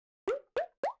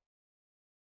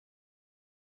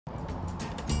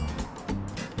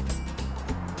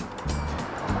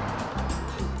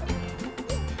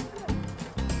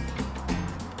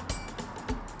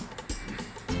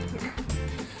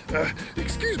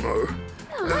Excuse Mo.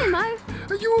 Oh, hi, Mo.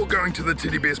 Are you all going to the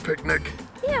teddy bear's picnic?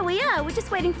 Yeah, we are. We're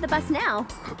just waiting for the bus now.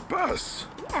 A bus?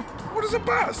 Yeah. What is a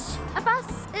bus? A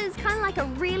bus is kind of like a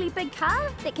really big car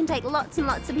that can take lots and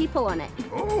lots of people on it.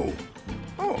 Oh.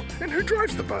 Oh, and who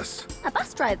drives the bus? A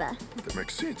bus driver. That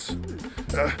makes sense.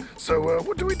 So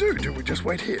what do? Do we just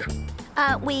wait here?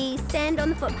 We stand on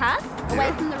the footpath,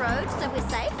 away from the road, so we're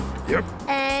safe. Yep.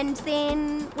 And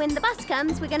then when the bus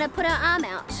comes, we're going to put our arm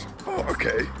out. Oh,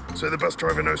 okay. So the bus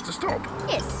driver knows to stop?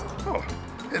 Yes. Oh,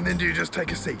 and then do you just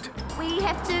take a seat? We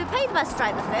have to pay the bus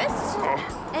driver first.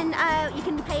 Oh. And you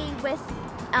can pay with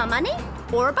our money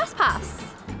or a bus pass.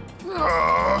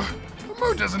 Oh,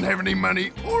 Mo doesn't have any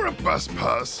money or a bus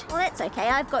pass. Well, that's okay.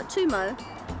 I've got 2, Mo.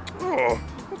 Oh,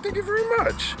 well, thank you very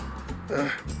much.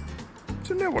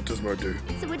 So now what does Mo do?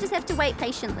 So we'll just have to wait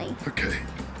patiently. Okay.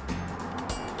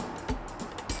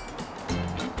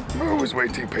 Mo is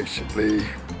waiting patiently.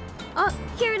 Oh,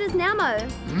 here it is now, Mo.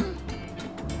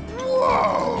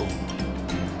 Whoa!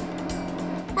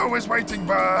 Mo is waiting,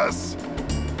 bus.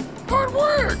 Oh, it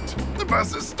worked! The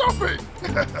bus is stopping.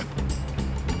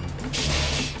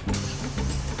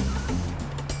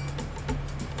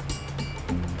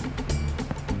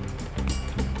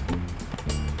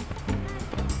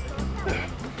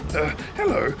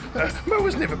 Hello. Mo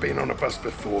has never been on a bus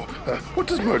before. What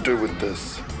does Mo do with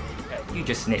this? You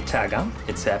just need to tag on.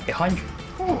 It's behind you.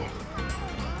 Oh.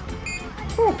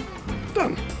 Oh,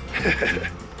 done.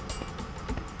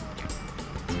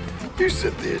 You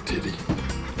sit there, Teddy.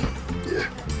 Yeah.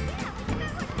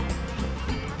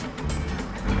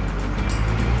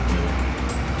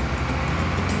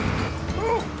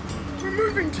 Oh, we're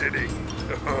moving, Teddy.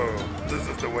 Oh, this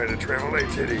is the way to travel, eh,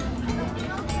 Teddy?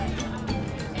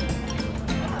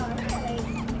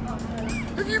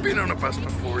 Have you been on a bus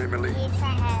before, Emily? Yes, I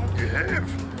have. You have?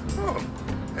 Oh,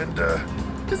 and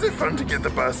is it fun to get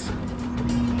the bus?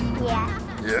 Yeah.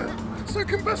 Yeah? So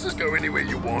can buses go anywhere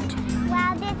you want?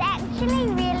 Well, there's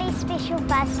actually really special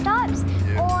bus stops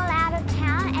all out of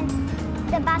town, and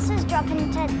the buses drop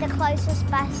into the closest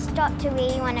bus stop to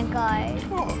where you want to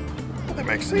go. Oh, well, that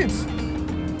makes sense.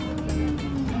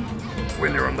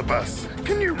 When you're on the bus,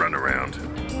 can you run around?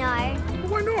 No,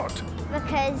 Why not?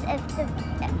 because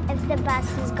if the bus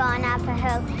has gone up a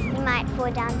hill, you might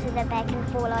fall down to the back and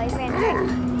fall over and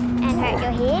hurt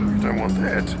your head. You don't want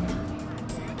that.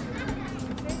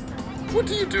 What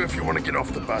do you do if you want to get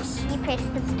off the bus? You press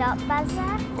the stop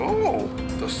buzzer. Oh,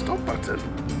 the stop button.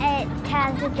 It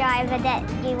tells the driver that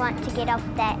you want to get off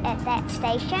at that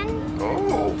station.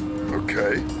 Oh,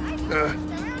 okay.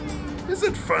 Is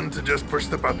it fun to just push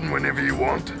the button whenever you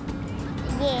want?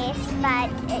 Yes, but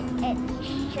it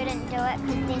shouldn't do it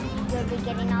because then you'll be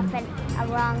getting off at a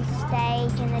wrong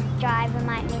stage and the driver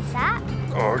might mess up.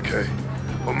 Oh, okay.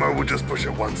 Well, Mo will just push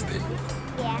it once then.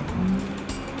 Yeah.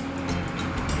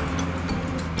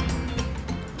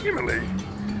 Emily,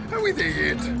 are we there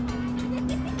yet?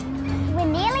 We're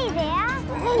nearly there.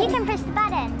 Oh. You can press the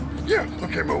button. Yeah,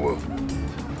 okay, Mo will.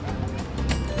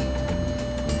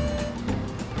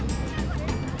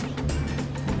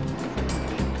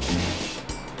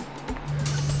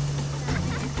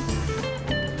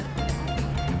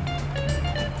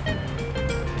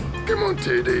 Come on,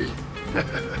 Teddy.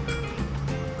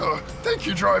 Oh, thank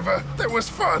you, driver. That was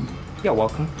fun. You're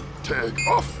welcome. Tag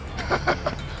off.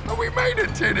 Oh, we made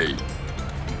it, Teddy.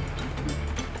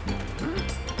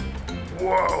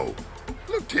 Whoa.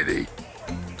 Look, Teddy.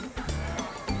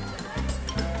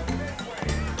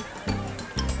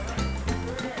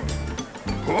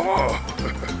 Whoa.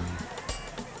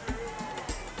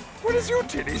 What is your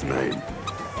Teddy's name?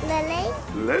 Lily.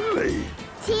 Lily.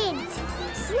 Ted.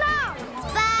 Snow.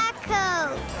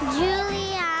 Sparkle.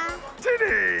 Julia.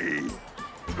 Teddy.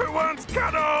 Who wants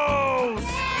cuddles?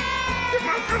 Come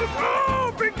on, cuddles.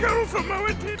 Oh, big cuddles for Moe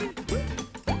and Teddy.